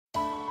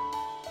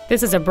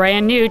This is a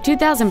brand new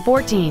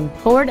 2014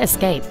 Ford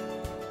Escape.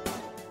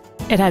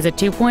 It has a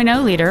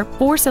 2.0-liter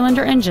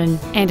four-cylinder engine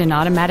and an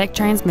automatic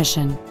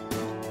transmission.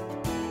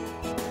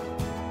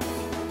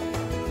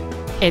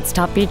 Its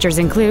top features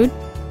include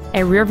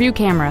a rear-view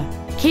camera,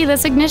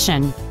 keyless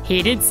ignition,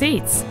 heated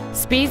seats,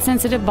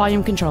 speed-sensitive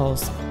volume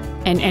controls,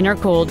 an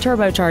intercooled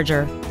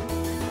turbocharger,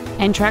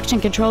 and traction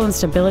control and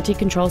stability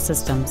control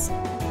systems.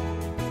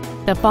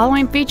 The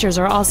following features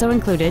are also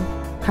included: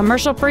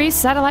 commercial-free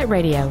satellite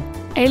radio,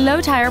 a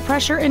low-tire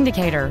pressure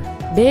indicator,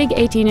 big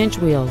 18-inch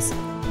wheels,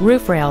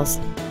 roof rails,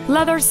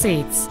 leather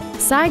seats,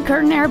 side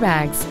curtain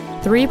airbags,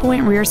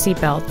 3-point rear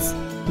seat belts,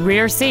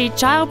 rear seat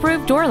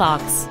child-proof door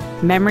locks,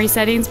 memory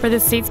settings for the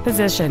seat's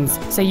positions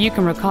so you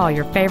can recall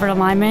your favorite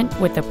alignment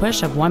with the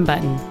push of one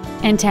button,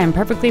 and 10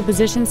 perfectly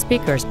positioned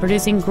speakers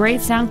producing great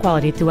sound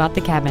quality throughout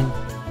the cabin.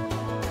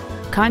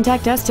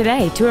 Contact us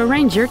today to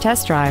arrange your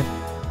test drive.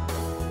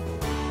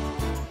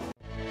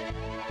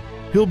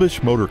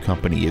 Hillbush Motor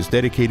Company is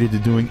dedicated to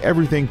doing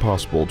everything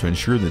possible to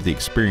ensure that the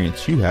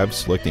experience you have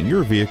selecting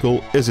your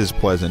vehicle is as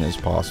pleasant as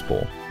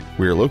possible.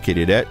 We are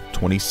located at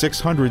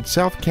 2600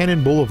 South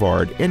Cannon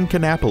Boulevard in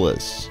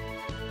Kannapolis.